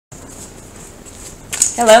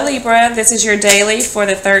Hello Libra, this is your daily for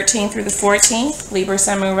the 13th through the 14th. Libra,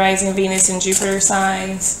 Sun, Moon, Rising, Venus, and Jupiter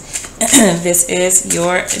signs. This is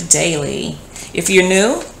your daily. If you're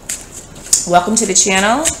new, welcome to the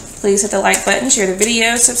channel. Please hit the like button, share the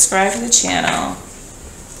video, subscribe to the channel.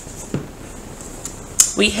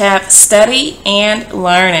 We have study and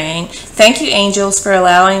learning. Thank you, angels, for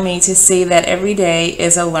allowing me to see that every day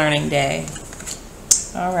is a learning day.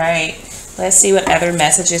 All right. Let's see what other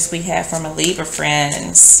messages we have from a Libra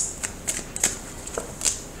friends.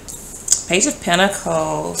 Page of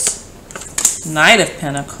Pentacles. Knight of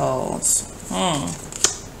Pentacles.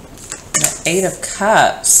 The Eight of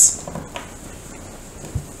Cups.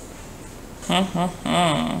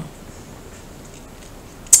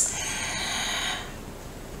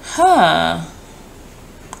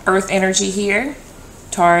 Earth energy here.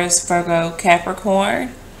 Taurus, Virgo,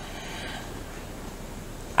 Capricorn.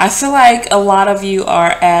 I feel like a lot of you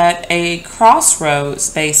are at a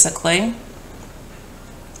crossroads, basically.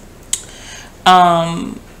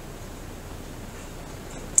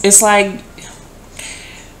 It's like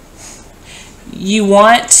you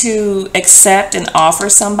want to accept an offer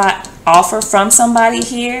from somebody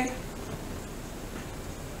here.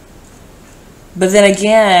 But then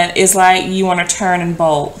again, it's like you want to turn and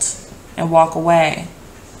bolt and walk away.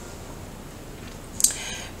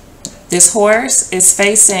 This horse is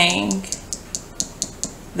facing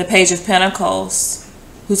the Page of Pentacles,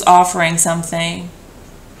 who's offering something.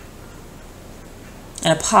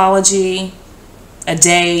 An apology, a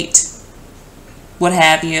date, what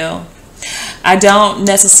have you. I don't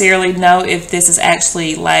necessarily know if this is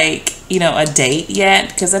actually like, a date yet,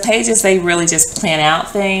 because the pages, they really just plan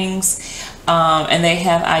out things, and they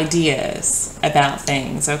have ideas about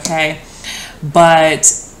things, okay?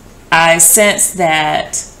 But I sense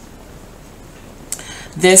that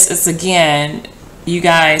this is, again, you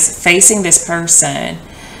guys facing this person.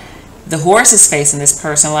 The horse is facing this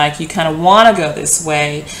person, like you kind of want to go this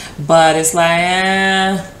way, but it's like,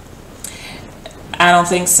 I don't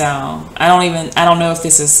think so. I don't know if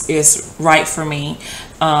this is right for me.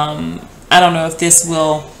 I don't know if this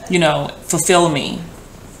will, fulfill me.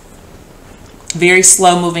 Very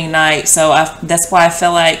slow moving night. So that's why I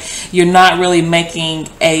feel like you're not really making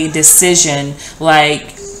a decision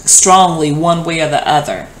like strongly one way or the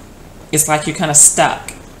other. It's like you're kind of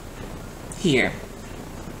stuck here.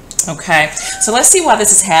 Okay, so let's see why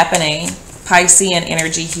this is happening. Piscean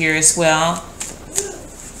energy here as well.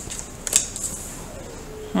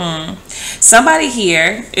 Somebody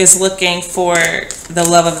here is looking for the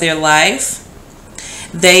love of their life.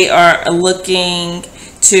 They are looking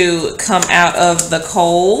to come out of the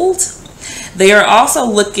cold. They are also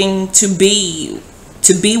looking to be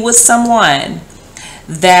with someone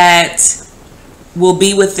that will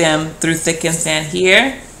be with them through thick and thin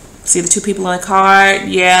here. See the two people on the card?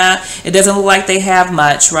 Yeah, it doesn't look like they have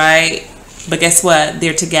much, right? But guess what?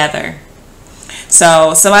 They're together.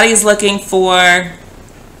 So somebody is looking for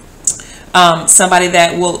somebody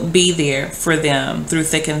that will be there for them through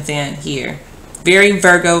thick and thin here. Very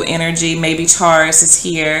Virgo energy. Maybe Taurus is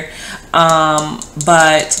here.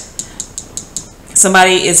 But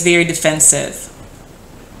somebody is very defensive.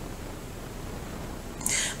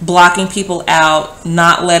 Blocking people out,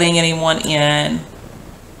 not letting anyone in,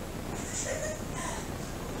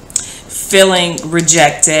 feeling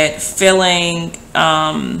rejected, feeling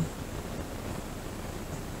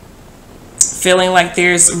like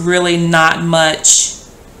there's really not much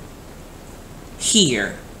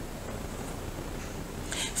here,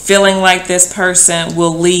 feeling like this person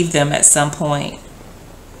will leave them at some point.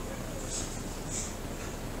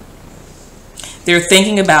 They're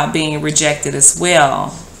thinking about being rejected as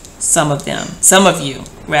well. Some of you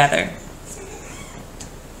rather.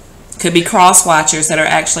 Could be cross watchers that are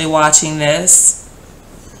actually watching this.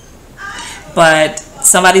 But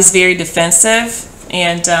somebody's very defensive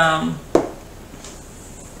and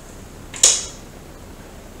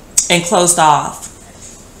closed off.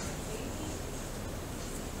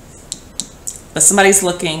 But somebody's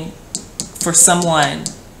looking for someone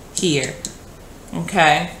here.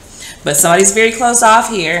 Okay. But somebody's very closed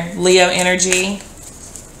off here. Leo energy.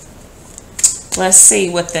 Let's see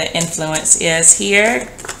what the influence is here.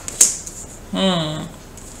 The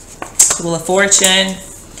Wheel of Fortune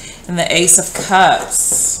and the Ace of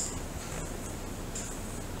Cups.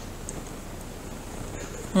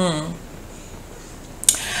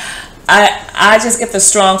 I just get the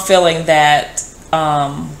strong feeling that,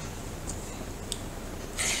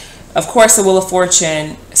 of course, the Wheel of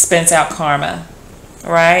Fortune spins out karma,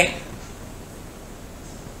 right?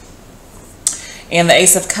 And the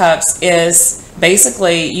Ace of Cups is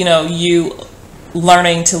basically, you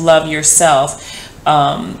learning to love yourself.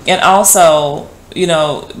 And also, you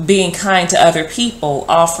know, being kind to other people,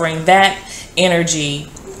 offering that energy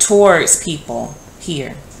towards people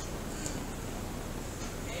here.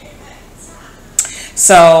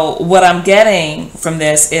 So what I'm getting from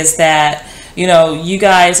this is that, you know, you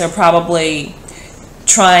guys are probably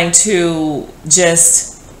trying to just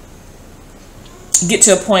get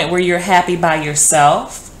to a point where you're happy by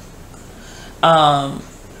yourself.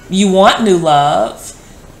 You want new love,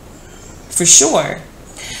 for sure.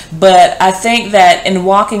 But I think that in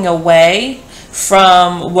walking away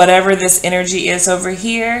from whatever this energy is over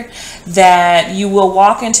here, that you will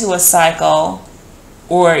walk into a cycle,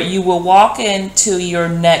 or you will walk into your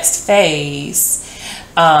next phase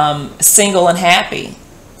single and happy,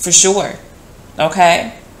 for sure.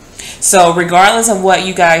 Okay? So regardless of what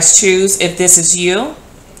you guys choose, if this is you,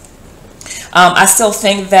 I still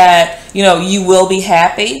think that, you know, you will be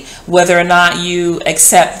happy whether or not you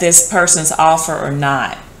accept this person's offer or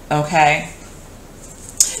not. Okay?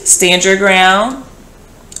 Stand your ground.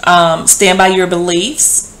 Stand by your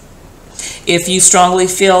beliefs. If you strongly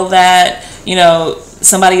feel that, you know,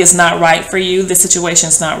 somebody is not right for you, the situation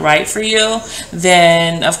is not right for you,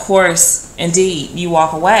 then of course, indeed, you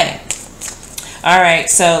walk away. All right,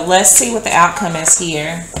 so let's see what the outcome is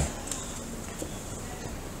here.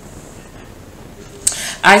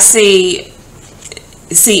 I see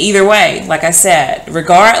either way, like I said,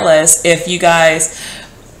 regardless if you guys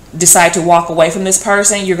decide to walk away from this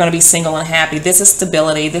person, you're going to be single and happy. This is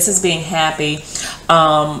stability. This is being happy.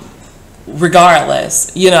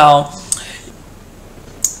 Regardless, you know,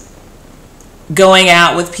 going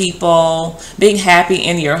out with people, being happy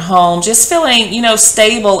in your home, just feeling, you know,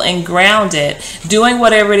 stable and grounded, doing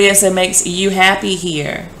whatever it is that makes you happy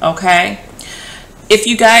here. Okay? If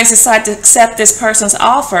you guys decide to accept this person's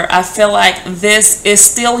offer, I feel like this is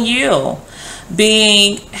still you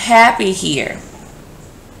being happy here.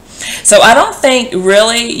 So I don't think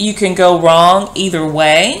really you can go wrong either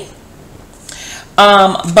way.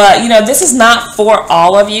 But, you know, this is not for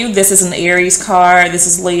all of you. This is an Aries card. This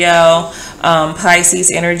is Leo,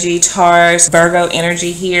 Pisces energy, Taurus, Virgo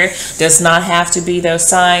energy here. Does not have to be those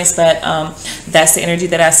signs, but that's the energy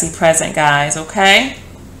that I see present, guys. Okay?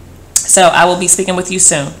 So I will be speaking with you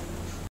soon.